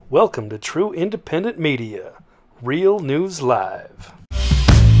Welcome to True Independent Media, Real News Live.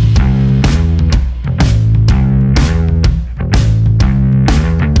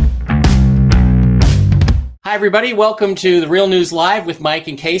 Hi, everybody. Welcome to the Real News Live with Mike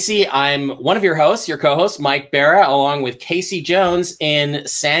and Casey. I'm one of your hosts, your co-host, Mike Barra, along with Casey Jones in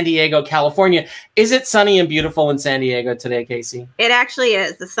San Diego, California. Is it sunny and beautiful in San Diego today, Casey? It actually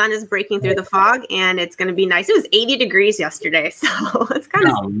is. The sun is breaking through the fog, and it's going to be nice. It was 80 degrees yesterday, so it's kind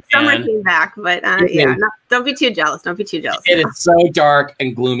of summer came back. But don't be too jealous. Don't be too jealous. It is so dark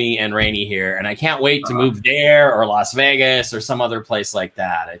and gloomy and rainy here, and I can't wait to move there or Las Vegas or some other place like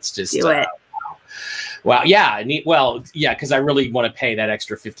that. It's just do it. Wow. Yeah. Because I really want to pay that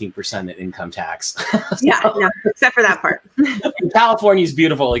extra 15% in income tax. Except for that part. California's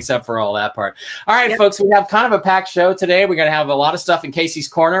beautiful, except for all that part. All right, folks, we have kind of a packed show today. We're going to have a lot of stuff in Casey's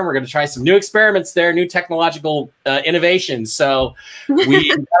Corner. We're going to try some new experiments there, new technological innovations. So we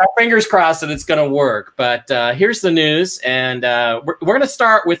got our fingers crossed that it's going to work. But here's the news. And we're going to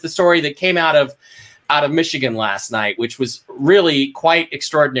start with the story that came out of Michigan last night, which was really quite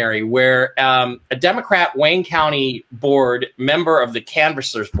extraordinary, where a Democrat Wayne County board member of the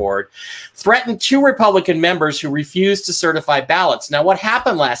Canvassers Board threatened two Republican members who refused to certify ballots. Now, what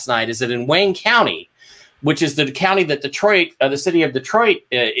happened last night is that in Wayne County, which is the county that the city of Detroit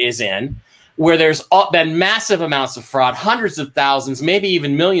is in, where there's been massive amounts of fraud, hundreds of thousands, maybe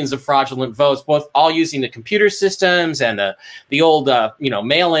even millions of fraudulent votes, both all using the computer systems and the old,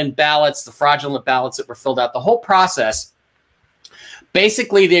 mail-in ballots, the fraudulent ballots that were filled out, the whole process.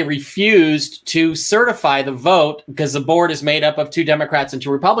 Basically, they refused to certify the vote because the board is made up of two Democrats and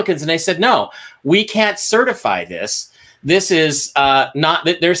two Republicans. And they said, no, we can't certify this. This is not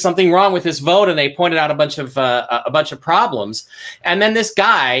that there's something wrong with this vote, and they pointed out a bunch of problems. And then this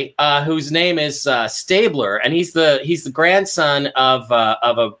guy, whose name is Stabler, and he's the grandson of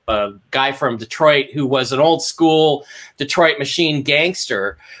a guy from Detroit who was an old school Detroit machine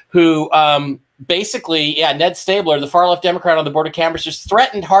gangster who Ned Stabler, the far left Democrat on the board of canvassers,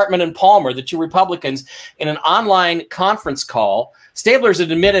 threatened Hartman and Palmer, the two Republicans, in an online conference call. Stabler's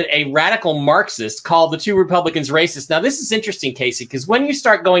admitted a radical Marxist called the two Republicans racist. Now, this is interesting, Casey, because when you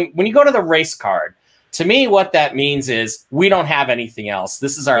go to the race card, to me, what that means is we don't have anything else.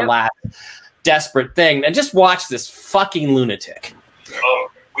 This is our last desperate thing. And just watch this fucking lunatic.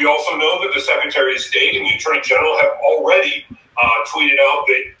 We also know that the Secretary of State and the Attorney General have already tweeted out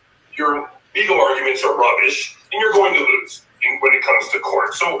that your legal arguments are rubbish and you're going to lose when it comes to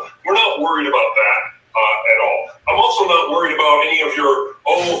court. So we're not worried about that at all. I'm also not worried about any of your,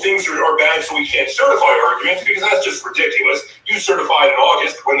 things are bad so we can't certify arguments, because that's just ridiculous. You certified in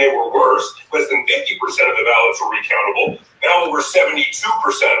August when they were worse. Less than 50% of the ballots were recountable. Now over 72%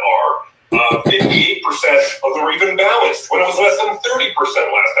 are. 58% of them are even balanced, when it was less than 30%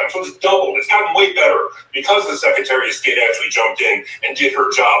 last time. So it's doubled. It's gotten way better because the Secretary of State actually jumped in and did her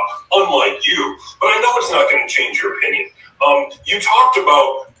job, unlike you. But I know it's not going to change your opinion. You talked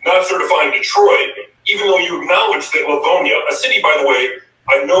about not certifying Detroit, even though you acknowledged that Livonia, a city, by the way,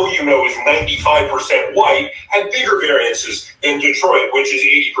 I know you know is 95% white, had bigger variances than Detroit, which is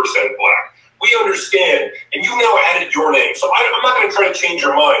 80% black. We understand, and you've now added your name, so I'm not going to try to change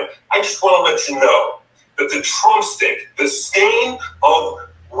your mind. I just want to let you know that the Trump stick, the stain of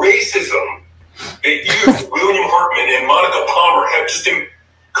racism that you, William Hartman, and Monica Palmer have just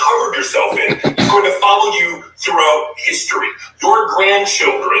covered yourself in, is going to follow you throughout history. Your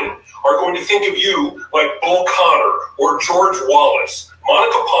grandchildren are going to think of you like Bull Connor or George Wallace.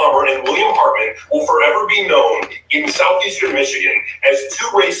 Monica Palmer and William Hartman will forever be known in southeastern Michigan as two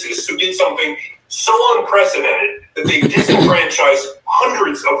racists who did something so unprecedented that they disenfranchised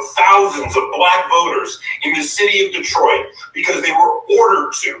hundreds of thousands of black voters in the city of Detroit because they were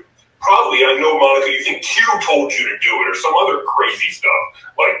ordered to. Probably, I know, Monica, you think Q told you to do it or some other crazy stuff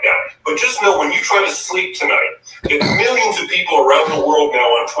like that. But just know when you try to sleep tonight that millions of people around the world now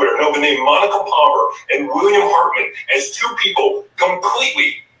on Twitter know the name Monica Palmer and William Hartman as two people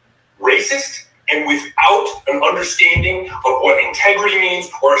completely racist and without an understanding of what integrity means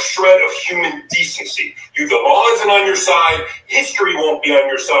or a shred of human decency. The law isn't on your side, history won't be on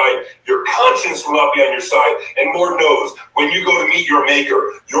your side, your conscience will not be on your side, and Lord knows, when you go to meet your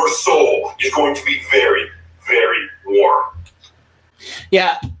maker, your soul is going to be very, very warm.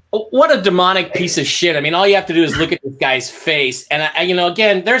 Yeah. What a demonic piece of shit. I mean, all you have to do is look at this guy's face. And,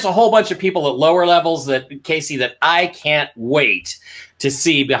 again, there's a whole bunch of people at lower levels Casey, that I can't wait to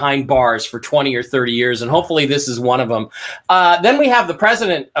see behind bars for 20 or 30 years. And hopefully this is one of them. Then we have the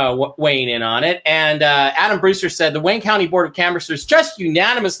president weighing in on it. And Adam Brewster said the Wayne County Board of Canvassers just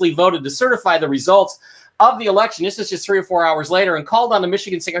unanimously voted to certify the results of the election, this is just 3 or 4 hours later, and called on the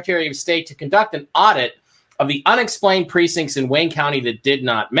Michigan Secretary of State to conduct an audit of the unexplained precincts in Wayne County that did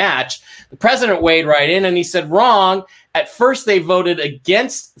not match. The president weighed right in and he said, wrong. At first, they voted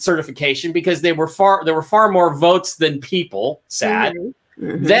against certification because there were far more votes than people. Sad.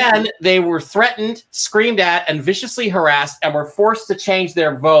 Then they were threatened, screamed at, and viciously harassed and were forced to change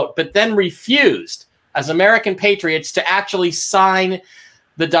their vote, but then refused, as American patriots, to actually sign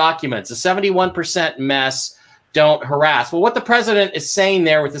the documents. A 71% mess. Don't harass. Well, what the president is saying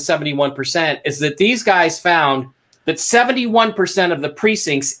there with the 71% is that these guys found that 71% of the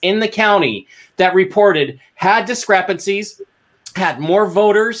precincts in the county that reported had discrepancies, had more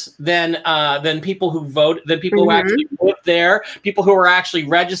voters than people who vote, than people who actually lived there, people who were actually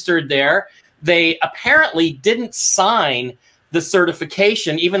registered there. They apparently didn't sign the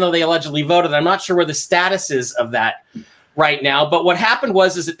certification, even though they allegedly voted. I'm not sure where the status is of that right now. But what happened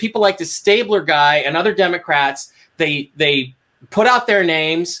is that people like the Stabler guy and other Democrats, they put out their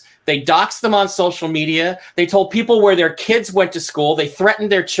names, they doxed them on social media, they told people where their kids went to school, they threatened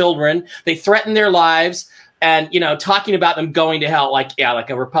their children, they threatened their lives, and, you know, talking about them going to hell, like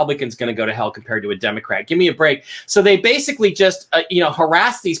a Republican's going to go to hell compared to a Democrat. Give me a break. So they basically just,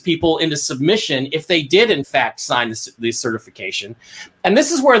 harassed these people into submission if they did, in fact, sign the certification. And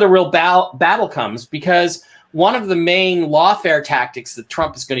this is where the real battle comes, because one of the main lawfare tactics that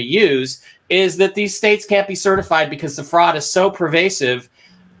Trump is going to use is that these states can't be certified because the fraud is so pervasive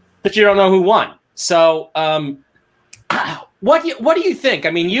that you don't know who won. So what do you think?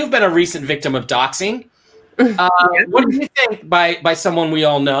 I mean, you've been a recent victim of doxing. What do you think by someone we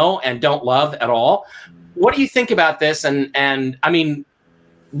all know and don't love at all? What do you think about this? And I mean,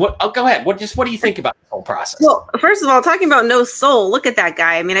 go ahead. What do you think about the whole process? Well, first of all, talking about no soul, look at that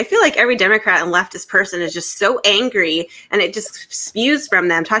guy. I mean, I feel like every Democrat and leftist person is just so angry, and it just spews from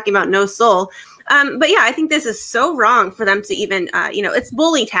them talking about no soul. But yeah, I think this is so wrong for them to even, it's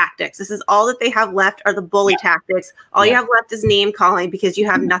bully tactics. This is all that they have left are the bully tactics. All you have left is name calling because you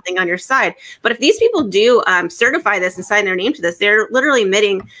have nothing on your side. But if these people do certify this and sign their name to this, they're literally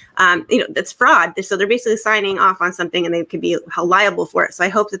admitting, it's fraud. So they're basically signing off on something and they could be liable for it. So I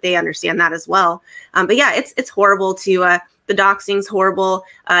hope that they understand that as well. But yeah, it's horrible to, the doxing's horrible.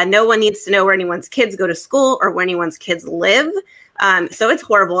 No one needs to know where anyone's kids go to school or where anyone's kids live. So it's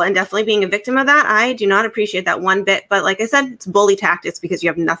horrible, and definitely being a victim of that, I do not appreciate that one bit. But like I said, it's bully tactics because you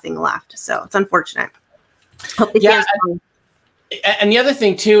have nothing left. So it's unfortunate. And the other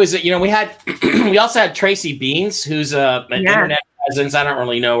thing too is that we also had Tracy Beans, who's an internet presence. I don't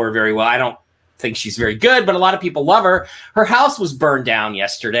really know her very well. I don't think she's very good, but a lot of people love her. Her house was burned down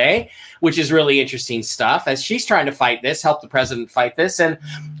yesterday, which is really interesting stuff as she's trying to fight this, help the president fight this. And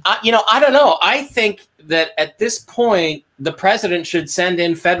I don't know. I think that at this point, the president should send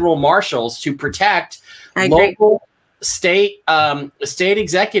in federal marshals to protect local state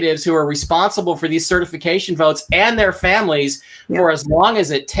executives who are responsible for these certification votes and their families for as long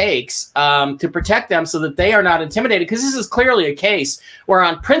as it takes to protect them so that they are not intimidated. Because this is clearly a case where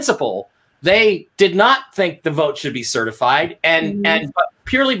on principle, they did not think the vote should be certified, and but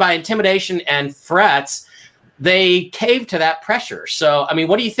purely by intimidation and threats, they caved to that pressure. So, I mean,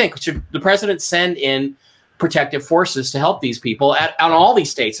 what do you think? Should the president send in protective forces to help these people on all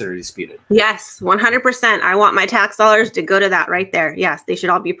these states that are disputed? Yes, 100%. I want my tax dollars to go to that right there. Yes, they should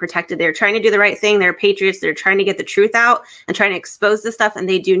all be protected. They're trying to do the right thing. They're patriots. They're trying to get the truth out and trying to expose this stuff, and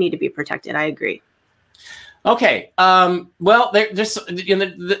they do need to be protected. I agree. Okay. Well,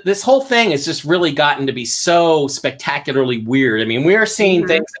 this whole thing has just really gotten to be so spectacularly weird. I mean, we are seeing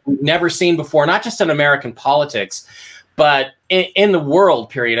things that we've never seen before, not just in American politics, but in the world,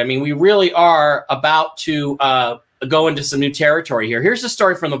 period. I mean, we really are about to go into some new territory here. Here's a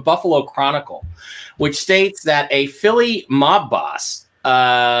story from the Buffalo Chronicle, which states that a Philly mob boss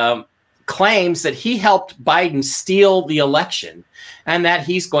claims that he helped Biden steal the election and that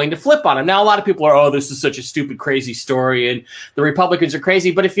he's going to flip on him. Now, a lot of people are, this is such a stupid, crazy story, and the Republicans are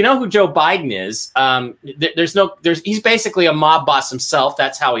crazy. But if you know who Joe Biden is, he's basically a mob boss himself.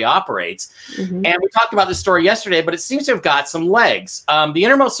 That's how he operates. And we talked about this story yesterday, but it seems to have got some legs. The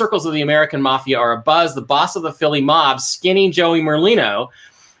innermost circles of the American mafia are abuzz. The boss of the Philly mob, Skinny Joey Merlino,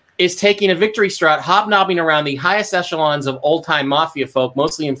 is taking a victory strut, hobnobbing around the highest echelons of old-time mafia folk,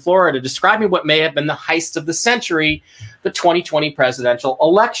 mostly in Florida, describing what may have been the heist of the century, the 2020 presidential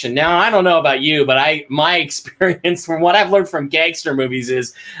election. Now, I don't know about you, but my experience from what I've learned from gangster movies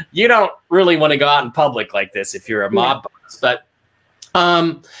is you don't really want to go out in public like this if you're a mob boss. But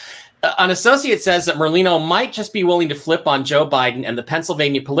An associate says that Merlino might just be willing to flip on Joe Biden and the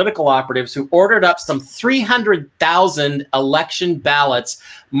Pennsylvania political operatives who ordered up some 300,000 election ballots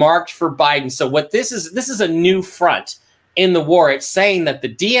marked for Biden. So what this is a new front in the war. It's saying that the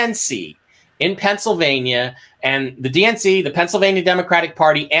DNC in Pennsylvania and the DNC, the Pennsylvania Democratic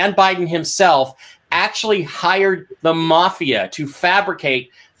Party, and Biden himself actually hired the mafia to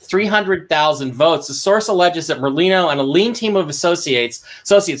fabricate 300,000 votes. The source alleges that Merlino and a lean team of associates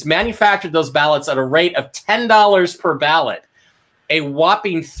manufactured those ballots at a rate of $10 per ballot, a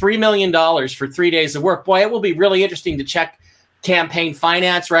whopping $3 million for 3 days of work. Boy, it will be really interesting to check campaign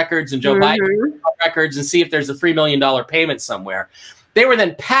finance records and Joe Biden records and see if there's a $3 million payment somewhere. They were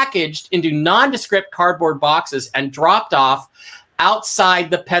then packaged into nondescript cardboard boxes and dropped off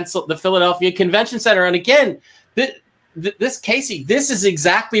outside the Philadelphia Convention Center. And again, this Casey, this is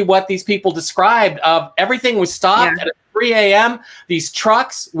exactly what these people described. Everything was stopped at 3 a.m. These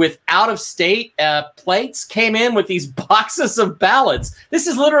trucks with out-of-state plates came in with these boxes of ballots. This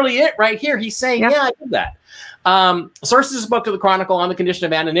is literally it right here. He's saying, yeah, I did that. Sources spoke to the Chronicle on the condition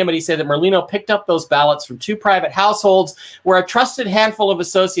of anonymity say that Merlino picked up those ballots from 2 private households where a trusted handful of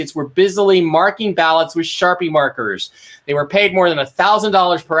associates were busily marking ballots with Sharpie markers. They were paid more than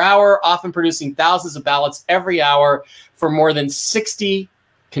 $1,000 per hour, often producing thousands of ballots every hour for more than 60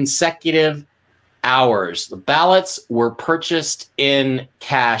 consecutive hours. The ballots were purchased in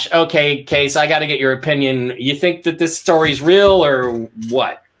cash. Okay, Case, I got to get your opinion. You think that this story is real or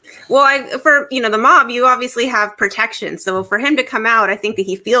what? Well, for the mob, you obviously have protection. So for him to come out, I think that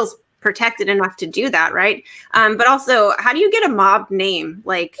he feels protected enough to do that, right? But also, how do you get a mob name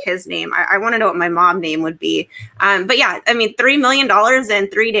like his name? I want to know what my mob name would be. But yeah, I mean, $3 million in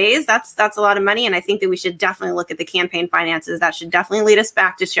 3 days, that's a lot of money. And I think that we should definitely look at the campaign finances. That should definitely lead us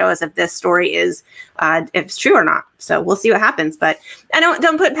back to show us if this story is, if it's true or not. So we'll see what happens. But I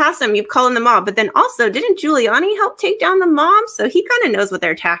don't put past them. You call in the mob. But then also, didn't Giuliani help take down the mob? So he kind of knows what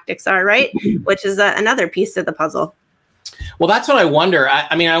their tactics are, right? Which is another piece of the puzzle. Well, that's what I wonder.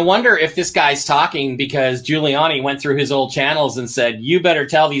 I wonder if this guy's talking because Giuliani went through his old channels and said, you better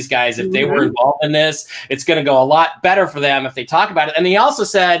tell these guys if they were involved in this, it's going to go a lot better for them if they talk about it. And he also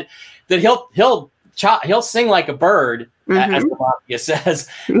said that he'll sing like a bird, as the mafia says,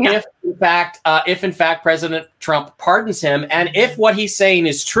 if in fact President Trump pardons him, and if what he's saying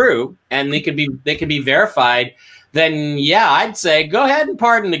is true, and they could be verified. Then yeah, I'd say go ahead and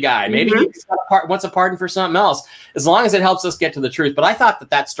pardon the guy. Maybe he wants a pardon for something else, as long as it helps us get to the truth. But I thought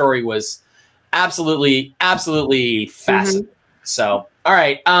that story was absolutely fascinating. So, all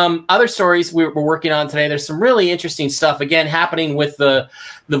right, other stories we're working on today. There's some really interesting stuff again happening with the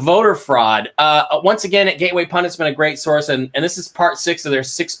voter fraud. Once again, at Gateway Pundit's been a great source, and this is part 6 of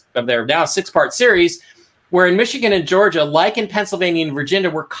their now 6-part series, where in Michigan and Georgia, like in Pennsylvania and Virginia,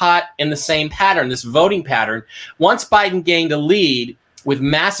 were caught in the same pattern, this voting pattern. Once Biden gained a lead with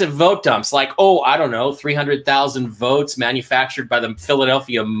massive vote dumps, like, 300,000 votes manufactured by the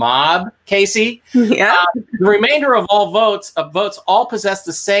Philadelphia mob, Casey. Yeah. The remainder of all votes all possess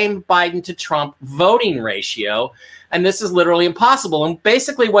the same Biden to Trump voting ratio. And this is literally impossible. And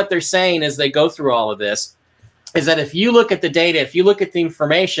basically what they're saying as they go through all of this is that if you look at the data, if you look at the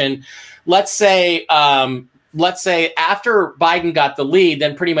information, let's say after Biden got the lead,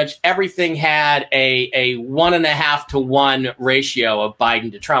 then pretty much everything had a 1.5 to 1 ratio of Biden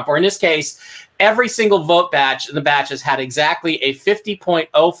to Trump. Or in this case, every single vote batch in the batches had exactly a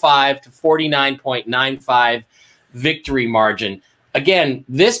 50.05 to 49.95 victory margin. Again,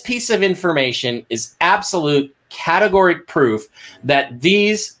 this piece of information is absolute categoric proof that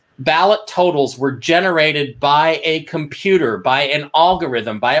these ballot totals were generated by a computer, by an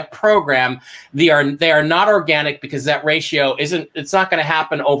algorithm, by a program. They are not organic, because that ratio it's not going to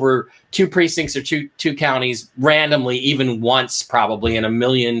happen over 2 precincts or two counties randomly, even once, probably in a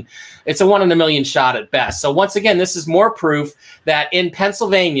million. It's a 1 in a million shot at best. So once again, this is more proof that in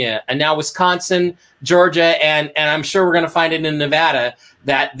Pennsylvania and now Wisconsin, Georgia, and I'm sure we're going to find it in Nevada,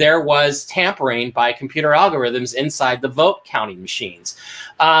 that there was tampering by computer algorithms inside the vote counting machines.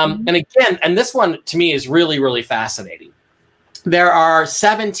 And again, and this one to me is really, really fascinating. There are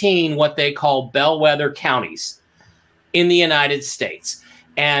 17 what they call bellwether counties in the United States.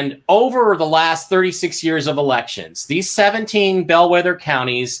 And over the last 36 years of elections, these 17 bellwether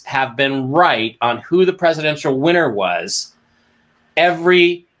counties have been right on who the presidential winner was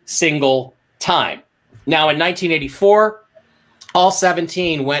every single time. Now, in 1984, all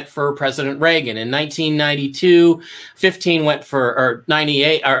 17 went for President Reagan. In 1992, 15 went for, or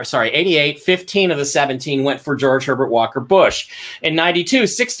 88, 15 of the 17 went for George Herbert Walker Bush. In 92,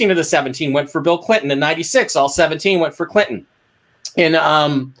 16 of the 17 went for Bill Clinton. In 96, all 17 went for Clinton. In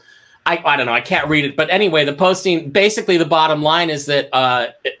I don't know. I can't read it. But anyway, the posting, basically the bottom line is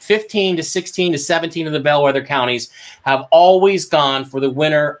that 15 to 16 to 17 of the bellwether counties have always gone for the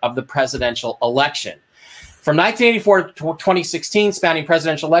winner of the presidential election. From 1984 to 2016, spanning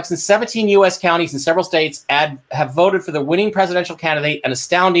presidential elections, 17 U.S. counties and several states have voted for the winning presidential candidate an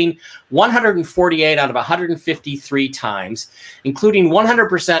astounding 148 out of 153 times, including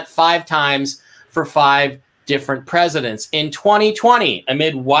 100% 5 times for 5 different presidents. In 2020,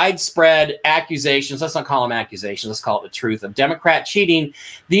 amid widespread accusations, let's not call them accusations, let's call it the truth, of Democrat cheating,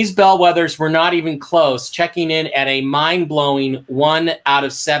 these bellwethers were not even close, checking in at a mind-blowing 1 out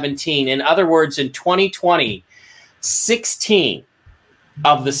of 17. In other words, in 2020, 16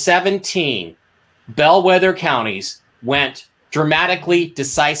 of the 17 bellwether counties went dramatically,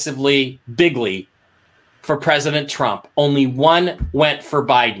 decisively, bigly for President Trump. Only 1 went for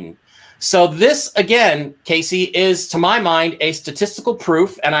Biden. So this, again, Casey, is, to my mind, a statistical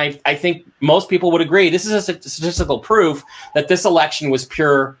proof, and I think most people would agree, this is a statistical proof that this election was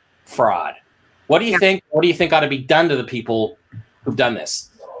pure fraud. What do you think? What do you think ought to be done to the people who've done this?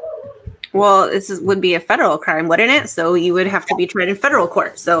 Well, would be a federal crime, wouldn't it? So you would have to be tried in federal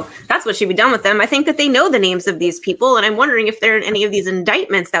court. So that's what should be done with them. I think that they know the names of these people, and I'm wondering if there are any of these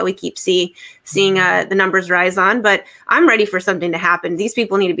indictments that we keep seeing the numbers rise on. But I'm ready for something to happen. These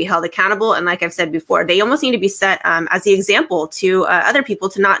people need to be held accountable, and like I've said before, they almost need to be set as the example to other people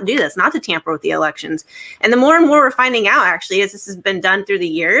to not do this, not to tamper with the elections. And the more and more we're finding out, actually, as this has been done through the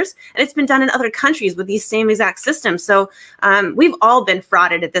years, and it's been done in other countries with these same exact systems. So we've all been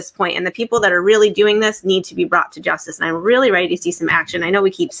frauded at this point, and the people that are really doing this need to be brought to justice. And I'm really ready to see some action. I know we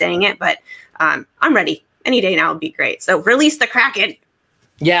keep saying it, but I'm ready. Any day now would be great. So release the Kraken.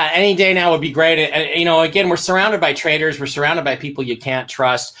 Yeah, any day now would be great. And, you know, again, we're surrounded by traitors. We're surrounded by people you can't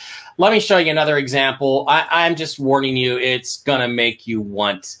trust. Let me show you another example. I'm just warning you, it's going to make you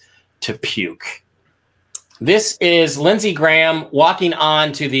want to puke. This is Lindsey Graham walking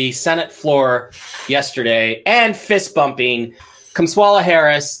onto the Senate floor yesterday and fist bumping Kamala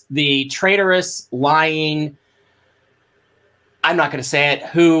Harris, the traitorous, lying, I'm not going to say it,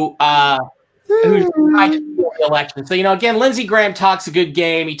 who's tried to steal the election. So, you know, again, Lindsey Graham talks a good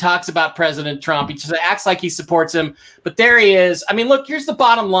game. He talks about President Trump. He just acts like he supports him. But there he is. I mean, look, here's the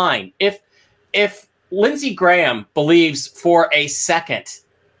bottom line. If Lindsey Graham believes for a second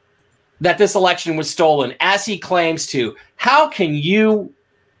that this election was stolen, as he claims to, how can you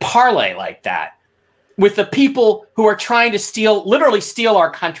parlay like that with the people who are trying to literally steal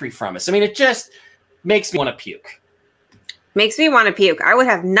our country from us? I mean, it just makes me want to puke. Makes me want to puke. I would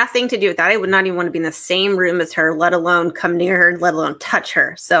have nothing to do with that. I would not even want to be in the same room as her, let alone come near her, let alone touch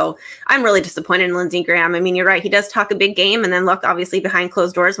her. So I'm really disappointed in Lindsey Graham. I mean, you're right. He does talk a big game. And then look, obviously, behind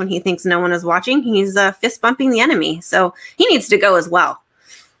closed doors when he thinks no one is watching, he's fist bumping the enemy. So he needs to go as well.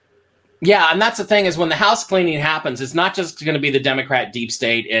 Yeah, and that's the thing is when the house cleaning happens, it's not just going to be the Democrat deep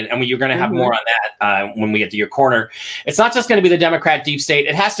state, and you're going to have more on that when we get to your corner. It's not just going to be the Democrat deep state.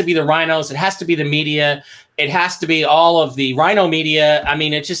 It has to be the rhinos. It has to be the media. It has to be all of the rhino media. I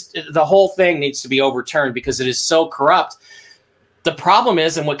mean, the whole thing needs to be overturned because it is so corrupt. The problem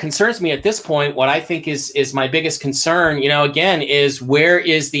is, and what concerns me at this point, what I think is my biggest concern, you know, again, is where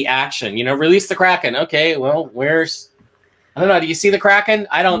is the action? You know, release the Kraken. Okay, well, I don't know. Do you see the Kraken?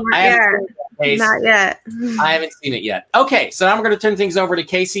 I haven't yet. I haven't seen it yet. Okay, so now I'm going to turn things over to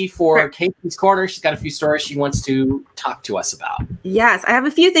Casey for Casey's Corner. She's got a few stories she wants to talk to us about. Yes, I have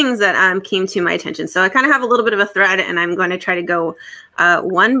a few things that came to my attention. So I kind of have a little bit of a thread, and I'm going to try to go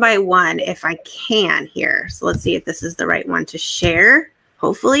one by one if I can here. So let's see if this is the right one to share.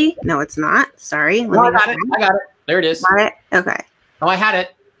 Hopefully. No, it's not. Sorry. I got it. There it is. Got it? Okay. Oh, I had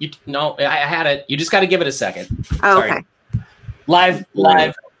it. I had it. You just got to give it a second. Oh, sorry. Okay. Live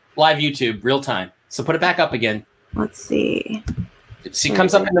YouTube, real time. So put it back up again. Let's see. She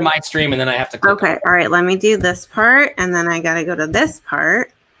comes up into my stream, and then I have to click. Okay, all right. Let me do this part, and then I got to go to this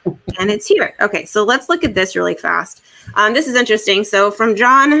part, and it's here. Okay, so let's look at this really fast. This is interesting. So from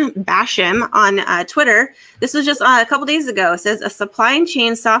John Basham on Twitter, this was just a couple days ago. It says a supply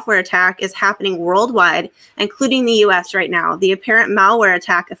chain software attack is happening worldwide, including the U.S. right now. The apparent malware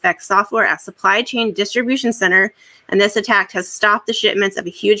attack affects software at supply chain distribution center, and this attack has stopped the shipments of a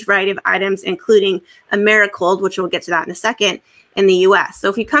huge variety of items, including Americold, which we'll get to that in a second, in the U.S. So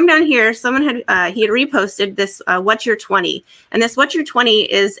if you come down here, someone he had reposted this What's Your 20? And this What's Your 20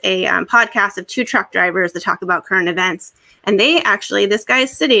 is a podcast of 2 truck drivers that talk about current events. And this guy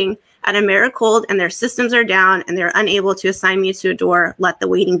is sitting at Americold, and their systems are down, and they're unable to assign me to a door, let the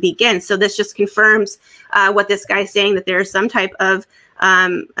waiting begin. So this just confirms what this guy is saying, that there is some type of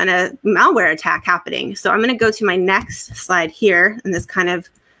a malware attack happening. So I'm going to go to my next slide here, and this kind of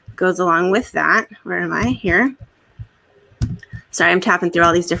goes along with that. Where am I here? Sorry, I'm tapping through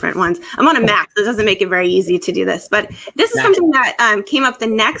all these different ones. I'm on a Mac, so it doesn't make it very easy to do this. But this is something that came up the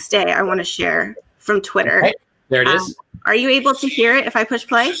next day I want to share from Twitter. Okay. There it is. Are you able to hear it if I push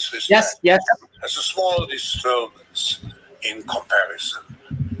play? Yes, yes. As a small disturbance in comparison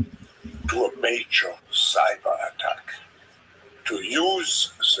to a major cyber attack. To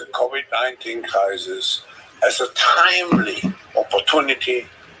use the COVID-19 crisis as a timely opportunity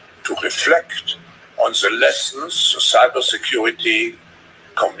to reflect on the lessons the cybersecurity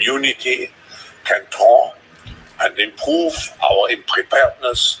community can draw and improve our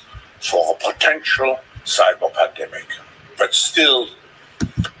preparedness for a potential cyber pandemic. But still.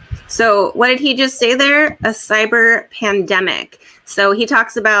 So what did he just say there? A cyber pandemic. So he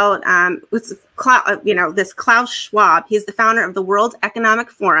talks about this Klaus Schwab. He's the founder of the World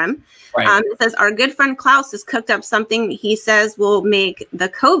Economic Forum. Right. It says our good friend Klaus has cooked up something he says will make the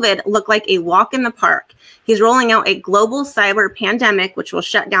COVID look like a walk in the park. He's rolling out a global cyber pandemic, which will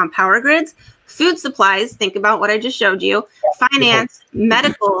shut down power grids, food supplies. Think about what I just showed you, finance,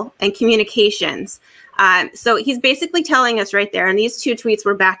 medical, and communications. So he's basically telling us right there, and these two tweets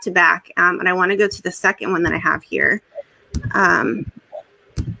were back to back. And I want to go to the second one that I have here. Where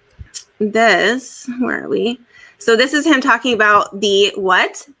are we? So this is him talking about the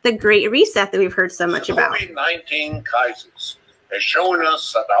Great Reset that we've heard so much about. The COVID-19 crisis has shown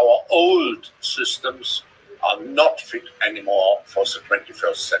us that our old systems are not fit anymore for the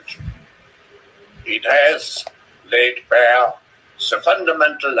 21st century. It has laid bare the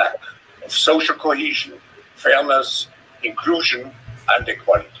fundamental lack of social cohesion, fairness, inclusion, and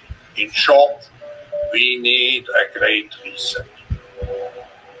equality. In short, we need a great reset.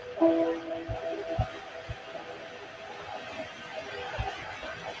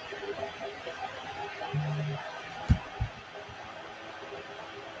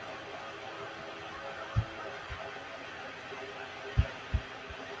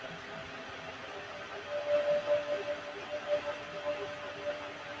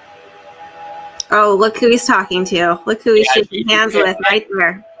 Oh, look who he's talking to. Look who he's shaking hands with right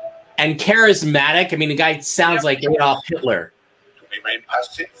there. And charismatic. I mean, the guy sounds like Adolf Hitler. To remain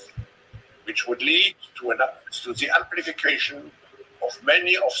passive, which would lead to the amplification of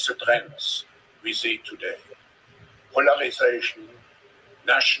many of the trends we see today. Polarization,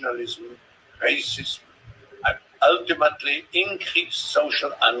 nationalism, racism, and ultimately increased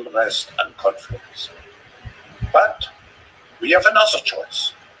social unrest and conflicts. But we have another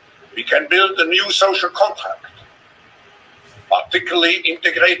choice. We can build a new social contract, particularly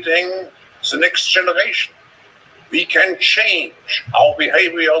integrating the next generation. We can change our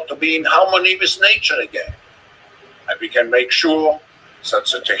behavior to be in harmony with nature again. And we can make sure that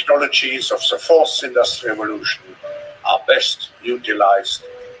the technologies of the fourth industrial revolution are best utilized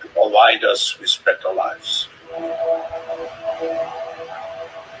to provide us with better lives.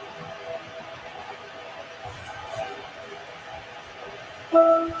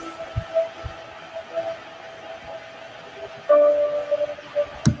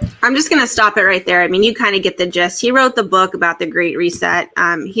 I'm just going to stop it right there. I mean, you kind of get the gist. He wrote the book about the Great Reset.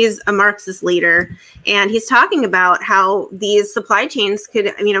 He's a Marxist leader, and he's talking about how these supply chains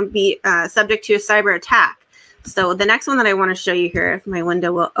could, be subject to a cyber attack. So the next one that I want to show you here, if my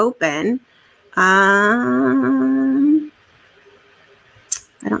window will open, I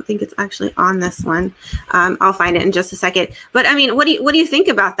don't think it's actually on this one. I'll find it in just a second. But I mean, what do you think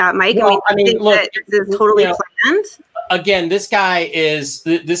about that, Mike? Well, I mean, look, this is totally planned. Again, this guy is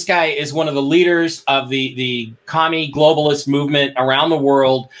one of the leaders of the commie globalist movement around the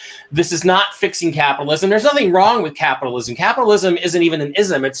world. This is not fixing capitalism. There's nothing wrong with capitalism. Capitalism isn't even an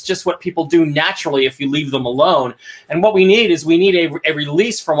ism. It's just what people do naturally if you leave them alone. And what we need is a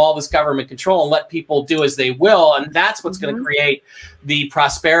release from all this government control and let people do as they will. And that's what's going to create the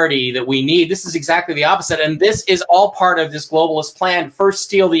prosperity that we need. This is exactly the opposite. And this is all part of this globalist plan. First,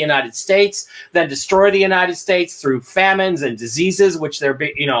 steal the United States, then destroy the United States through famines and diseases, which are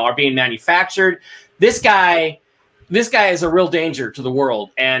being manufactured. This guy is a real danger to the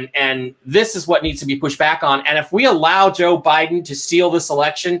world, and this is what needs to be pushed back on. And if we allow Joe Biden to steal this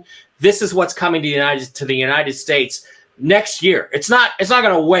election, this is what's coming to the United States next year. It's not going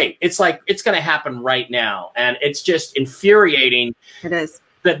to wait. It's going to happen right now, and it's just infuriating. It is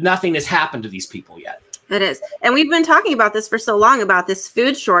that nothing has happened to these people yet. It is. And we've been talking about this for so long, about this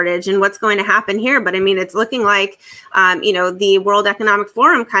food shortage and what's going to happen here. But I mean, it's looking like, the World Economic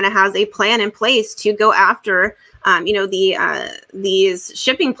Forum kind of has a plan in place to go after, these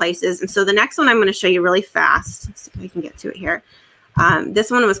shipping places. And so the next one I'm going to show you really fast. Let's see if I can get to it here. This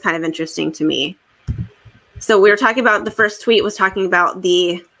one was kind of interesting to me. So we were talking about, the first tweet was talking about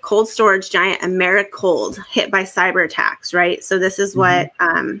the cold storage giant Americold hit by cyber attacks, right? So this is what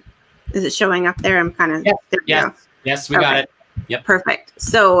is it showing up there? I'm kind of Yes, we got it. Yep. Perfect.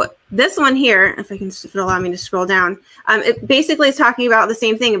 So this one here, if it allow me to scroll down, it basically is talking about the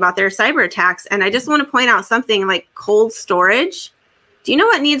same thing about their cyber attacks. And I just want to point out something like cold storage. Do you know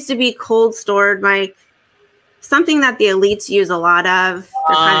what needs to be cold stored, Mike? Something that the elites use a lot of.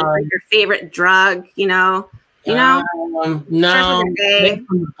 They're kind of like your favorite drug, you know? No, maybe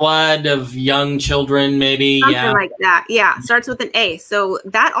from the blood of young children, maybe. Something like that. Yeah, starts with an A. So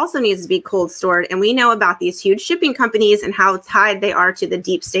that also needs to be cold stored. And we know about these huge shipping companies and how tied they are to the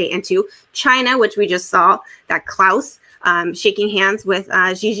deep state and to China, which we just saw that Klaus shaking hands with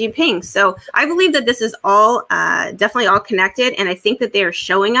Xi Jinping. So I believe that this is all definitely all connected. And I think that they are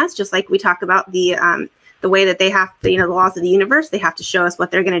showing us, just like we talk about the way that they have to, the laws of the universe, they have to show us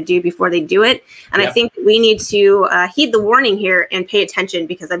what they're going to do before they do it. And I think we need to heed the warning here and pay attention,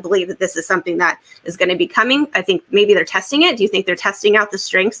 because I believe that this is something that is going to be coming. I think maybe they're testing it. Do you think they're testing out the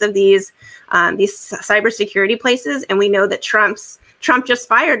strengths of these cybersecurity places? And we know that Trump just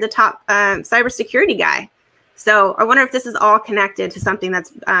fired the top cybersecurity guy. So I wonder if this is all connected to something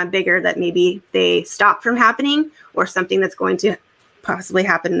that's bigger that maybe they stopped from happening, or something that's going to possibly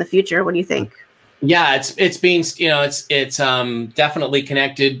happen in the future. What do you think? Yeah, it's being, it's definitely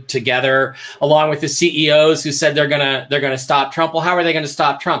connected together, along with the CEOs who said they're gonna stop Trump. Well, how are they going to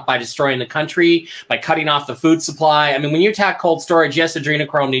stop Trump? By destroying the country, by cutting off the food supply. I mean, when you attack cold storage, yes,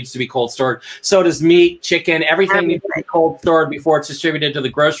 adrenochrome needs to be cold stored. So does meat, chicken, everything needs to be cold stored before it's distributed to the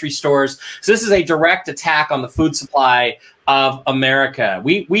grocery stores. So this is a direct attack on the food supply of America.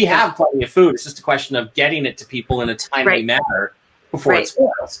 We have plenty of food. It's just a question of getting it to people in a timely manner before it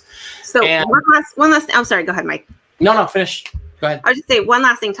spoils. So one last. I'm sorry. Go ahead, Mike. No, finish. Go ahead. I'll just say one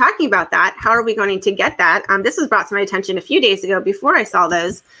last thing. Talking about that, how are we going to get that? This was brought to my attention a few days ago before I saw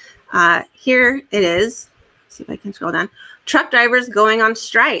those. Here it is. Let's see if I can scroll down. Truck drivers going on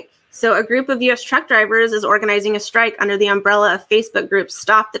strike. So a group of U.S. truck drivers is organizing a strike under the umbrella of Facebook group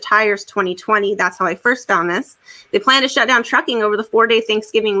Stop the Tires 2020. That's how I first found this. They plan to shut down trucking over the 4-day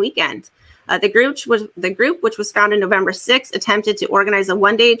Thanksgiving weekend. The group, which was founded November 6th, attempted to organize a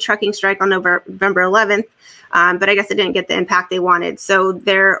one-day trucking strike on November 11th, but I guess it didn't get the impact they wanted. So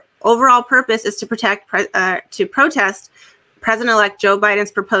their overall purpose is to protest President-elect Joe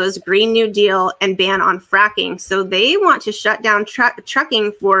Biden's proposed Green New Deal and ban on fracking. So they want to shut down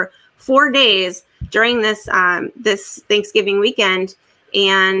trucking for 4 days during this Thanksgiving weekend,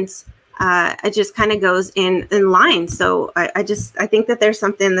 and it just kind of goes in line. So I think that there's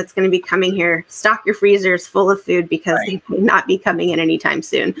something that's going to be coming here. Stock your freezers full of food, because they may not be coming in anytime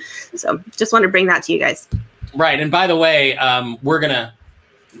soon. So just want to bring that to you guys. Right. And by the way,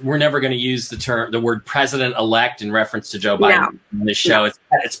 we're never going to use the word president-elect in reference to Joe Biden in this show. No.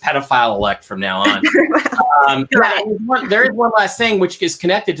 It's pedophile-elect from now on. There is one last thing which is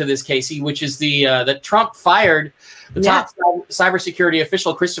connected to this, Casey, which is that Trump fired the top cybersecurity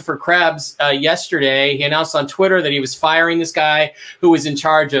official, Christopher Krebs, yesterday. He announced on Twitter that he was firing this guy who was in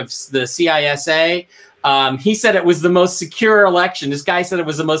charge of the CISA. He said it was the most secure election. This guy said it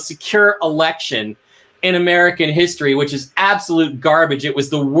was the most secure election in American history, which is absolute garbage. It was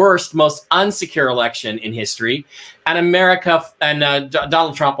the worst, most unsecure election in history. And America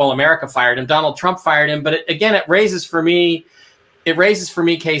Donald Trump, America fired him. Donald Trump fired him. But it raises for me,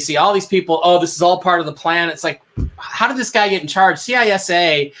 Casey, all these people, this is all part of the plan. It's like, how did this guy get in charge?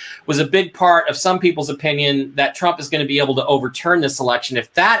 CISA was a big part of some people's opinion that Trump is going to be able to overturn this election.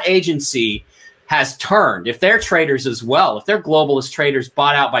 If that agency has turned, if they're traitors as well, if they're globalist traitors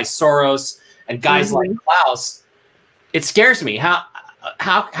bought out by Soros and guys like Klaus, it scares me.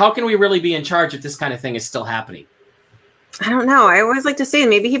 How can we really be in charge if this kind of thing is still happening? I don't know. I always like to say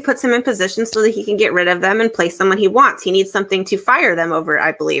maybe he puts him in position so that he can get rid of them and place someone he wants. He needs something to fire them over,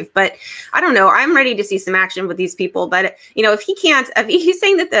 I believe. But I don't know. I'm ready to see some action with these people. But, if he's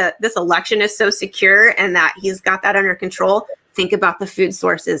saying that this election is so secure and that he's got that under control, think about the food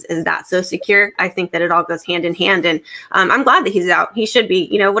sources. Is that so secure? I think that it all goes hand in hand. And I'm glad that he's out. He should be.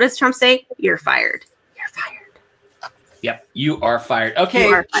 What does Trump say? You're fired. You're fired. Yep. You are fired. Okay.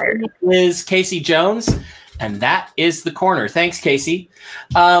 You are fired. Is Casey Jones. And that is the corner. Thanks, Casey.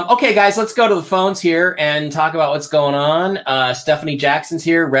 Okay, guys, let's go to the phones here and talk about what's going on. Stephanie Jackson's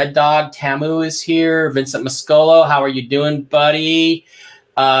here. Red Dog Tamu is here. Vincent Mascolo, how are you doing, buddy?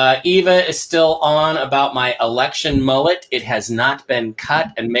 Eva is still on about my election mullet. It has not been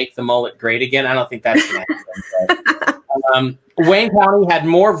cut, and make the mullet great again. I don't think that's going to happen. Wayne County had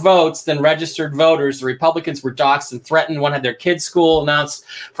more votes than registered voters. The Republicans were doxxed and threatened. One had their kids' school announced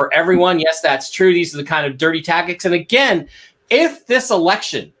for everyone. Yes, that's true. These are the kind of dirty tactics. And again, if this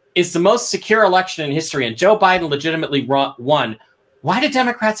election is the most secure election in history and Joe Biden legitimately won, why do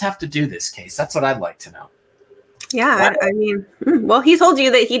Democrats have to do this, Case? That's what I'd like to know. Yeah, I mean, well, he told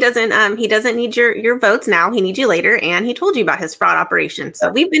you that he doesn't need your votes now. He needs you later, and he told you about his fraud operation. So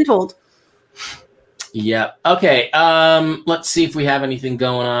we've been told. Yeah. Okay. Let's see if we have anything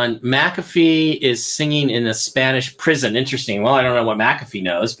going on. McAfee is singing in a Spanish prison. Interesting. Well, I don't know what McAfee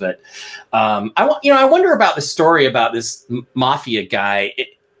knows, but I wonder about the story about this mafia guy.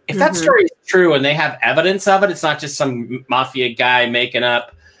 If that story is true and they have evidence of it, it's not just some mafia guy making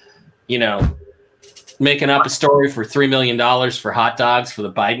up a story for $3 million for hot dogs for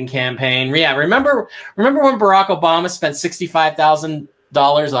the Biden campaign. Yeah, remember when Barack Obama spent $65,000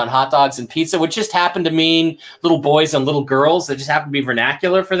 on hot dogs and pizza, which just happened to mean little boys and little girls. That just happened to be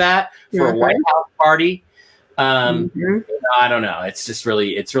vernacular for that, for a White House party. I don't know. It's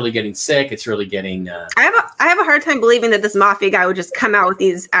really getting sick. It's really getting. I have a hard time believing that this mafia guy would just come out with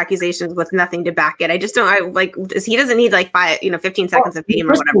these accusations with nothing to back it. I just don't. He doesn't need 15 seconds of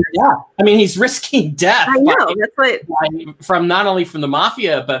fame or whatever. Yeah, I mean, he's risking death. I know. That's what. From not only from the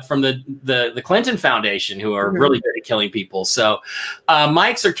mafia, but from the Clinton Foundation, who are really good at killing people. So,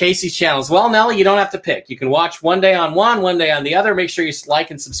 Mike's or Casey's channels. Well, Nellie, you don't have to pick. You can watch one day on one day on the other. Make sure you like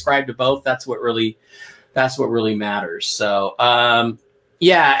and subscribe to both. That's what really matters. So,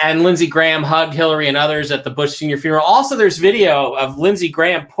 and Lindsey Graham hugged Hillary and others at the Bush Sr. funeral. Also, there's video of Lindsey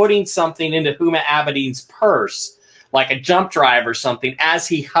Graham putting something into Huma Abedin's purse, like a jump drive or something, as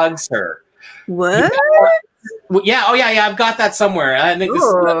he hugs her. What? Yeah. Oh, yeah. I've got that somewhere. I think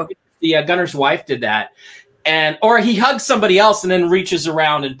the gunner's wife did that. Or he hugs somebody else and then reaches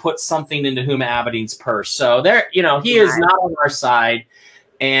around and puts something into Huma Abedin's purse. So there, he is not on our side,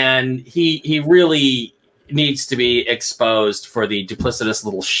 and he really needs to be exposed for the duplicitous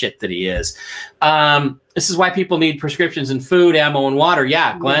little shit that he is. This is why people need prescriptions and food, ammo, and water.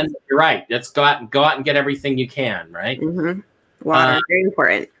 Yeah, Glenn, you're right. Let's go out and get everything you can, right? Water, very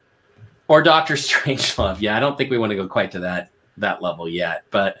important. Or Dr. Strangelove. Yeah, I don't think we want to go quite to that level yet.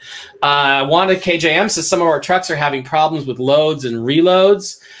 But Wanda KJM says some of our trucks are having problems with loads and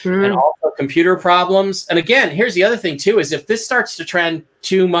reloads and also computer problems. And again, here's the other thing too, is if this starts to trend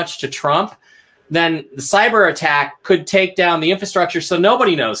too much to Trump, then the cyber attack could take down the infrastructure so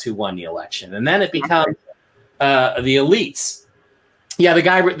nobody knows who won the election. And then it becomes the elites. Yeah, the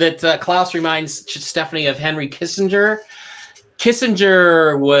guy that Klaus reminds Stephanie of Henry Kissinger.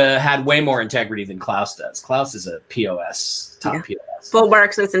 Kissinger had way more integrity than Klaus does. Klaus is a POS, top POS. Full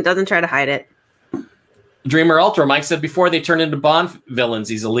Marxist and doesn't try to hide it. Dreamer Ultra, Mike said before they turn into Bond villains,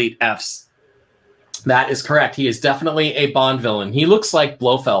 these elite Fs. That is correct. He is definitely a Bond villain. He looks like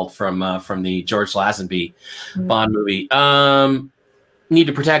Blofeld from the George Lazenby Bond movie. Need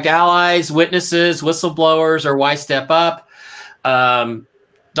to protect allies, witnesses, whistleblowers, or why step up?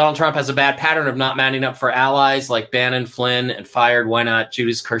 Donald Trump has a bad pattern of not manning up for allies like Bannon, Flynn, and fired. Why not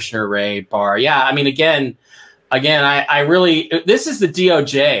Judas, Kirshner, Wray, Barr? Yeah, I mean, again, I really, this is the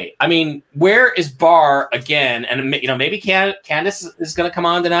DOJ. I mean, where is Barr again? And maybe Candace is going to come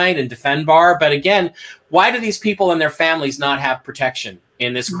on tonight and defend Barr. But again, why do these people and their families not have protection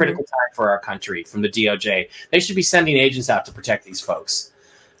in this critical time for our country from the DOJ? They should be sending agents out to protect these folks.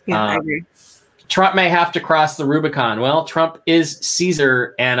 Yeah, I agree. Trump may have to cross the Rubicon. Well, Trump is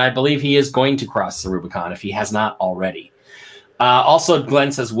Caesar, and I believe he is going to cross the Rubicon if he has not already. Also,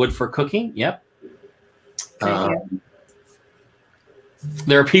 Glenn says wood for cooking. Yep.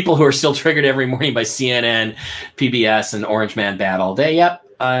 There are people who are still triggered every morning by CNN, PBS, and Orange Man Bad all day. Yep,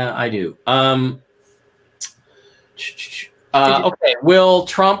 I do. Okay, will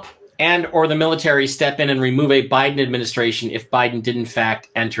Trump and or the military step in and remove a Biden administration if Biden did in fact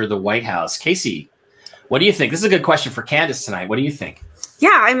enter the White House? Casey, what do you think? This is a good question for Candace tonight. What do you think? Yeah,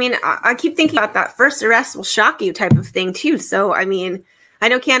 I mean, I keep thinking about that first arrest will shock you type of thing too. So, I mean, I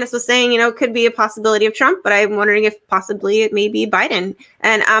know Candace was saying, it could be a possibility of Trump, but I'm wondering if possibly it may be Biden.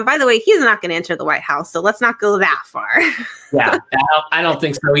 And by the way, he's not going to enter the White House, so let's not go that far. Yeah, I don't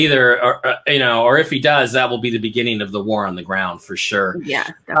think so either. Or if he does, that will be the beginning of the war on the ground for sure. Yeah.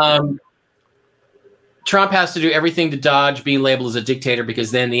 Definitely. Trump has to do everything to dodge being labeled as a dictator because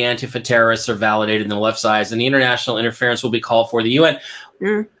then the Antifa terrorists are validated in the left side and the international interference will be called for the UN.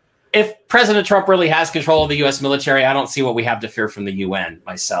 If President Trump really has control of the U.S. military, I don't see what we have to fear from the UN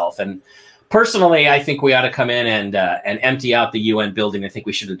myself. And personally, I think we ought to come in and empty out the UN building. I think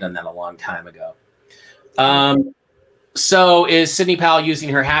we should have done that a long time ago. So is Sidney Powell using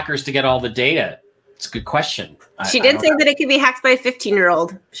her hackers to get all the data? It's a good question. She did say that it could be hacked by a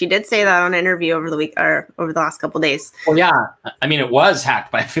 15-year-old. She did say that on an interview over the week or over the last couple of days. Well, yeah. I mean, it was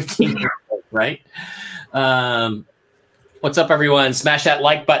hacked by a 15-year-old, right? What's up, everyone? Smash that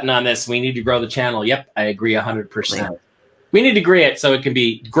like button on this. We need to grow the channel. Yep, I agree 100%. We need to grow it so it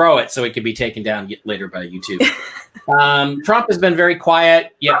can be taken down later by YouTube. Trump has been very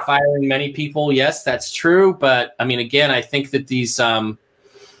quiet, yet firing many people. Yes, that's true. But I mean, again, I think that these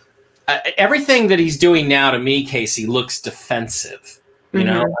everything that he's doing now to me, Casey, looks defensive. You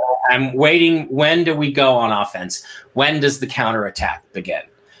know, I'm waiting. When do we go on offense? When does the counterattack begin?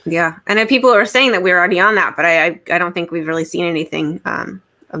 Yeah, and then people are saying that we're already on that, but I don't think we've really seen anything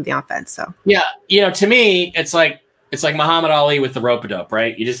of the offense. So yeah, you know, to me, it's like Muhammad Ali with the rope-a-dope,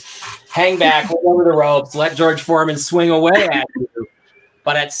 right? You just hang back, hold over the ropes, let George Foreman swing away at you.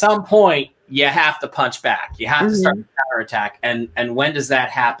 But at some point, you have to punch back. You have to start the counterattack. And when does that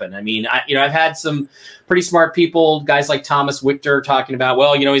happen? I mean, I've had some pretty smart people, guys like Thomas Wichter, talking about,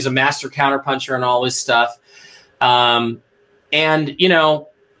 well, you know, he's a master counterpuncher and all this stuff. And, you know,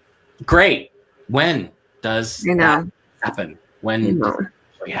 great. When does that happen? When does it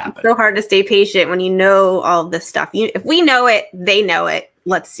actually happen? It's so hard to stay patient when you know all of this stuff. If we know it, they know it.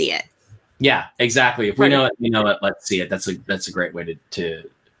 Let's see it. Yeah, exactly. If we know it, we know it. Let's see it. That's a great way to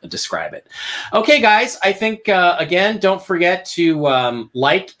describe it. Okay, guys, I think, again, don't forget to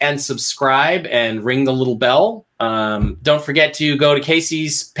like and subscribe and ring the little bell. Don't forget to go to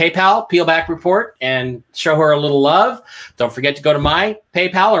Casey's PayPal, Peelback Report, and show her a little love. Don't forget to go to my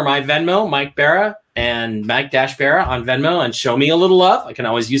PayPal or my Venmo, Mike Barra, and Mike-Barra on Venmo, and show me a little love. I can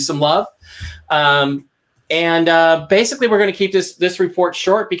always use some love. Basically, we're going to keep this report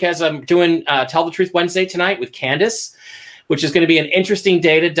short because I'm doing Tell the Truth Wednesday tonight with Candace, which is going to be an interesting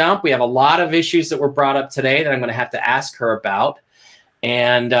data dump. We have a lot of issues that were brought up today that I'm going to have to ask her about.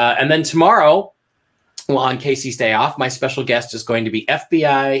 And then tomorrow, well, on Casey's day off, my special guest is going to be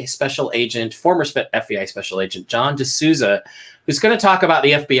FBI Special Agent, former FBI Special Agent John D'Souza, who's going to talk about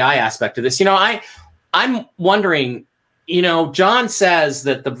the FBI aspect of this. You know, I'm wondering, you know, John says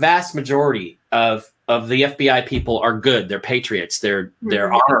that the vast majority of the FBI people are good. They're patriots. They're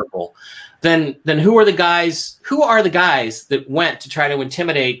honorable. Then who are the guys that went to try to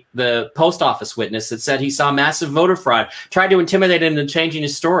intimidate the post office witness that said he saw massive voter fraud, tried to intimidate him into changing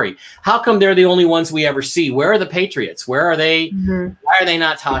his story? How come they're the only ones we ever see? Where are the patriots? Where are they? Why are they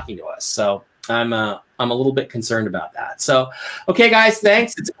not talking to us? So I'm a little bit concerned about that. So, okay, guys,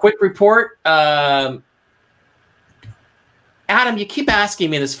 thanks. It's a quick report. Adam, you keep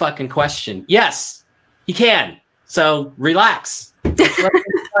asking me this fucking question. Yes, he can. So relax. Let me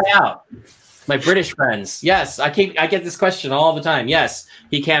try out. My British friends. Yes, I get this question all the time. Yes,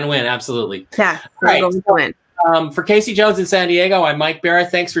 he can win. Absolutely. Yeah. Right. For Casey Jones in San Diego, I'm Mike Barra.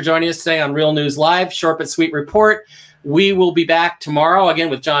 Thanks for joining us today on Real News Live, short but sweet report. We will be back tomorrow again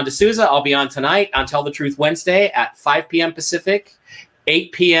with John D'Souza. I'll be on tonight on Tell the Truth Wednesday at 5 p.m. Pacific,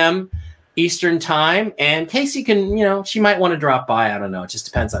 8 p.m. Eastern time. And Casey can, you know, she might want to drop by. I don't know. It just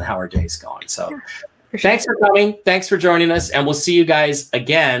depends on how her day's going. So thanks for coming. Thanks for joining us. And we'll see you guys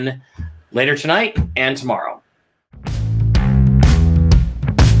again later tonight and tomorrow.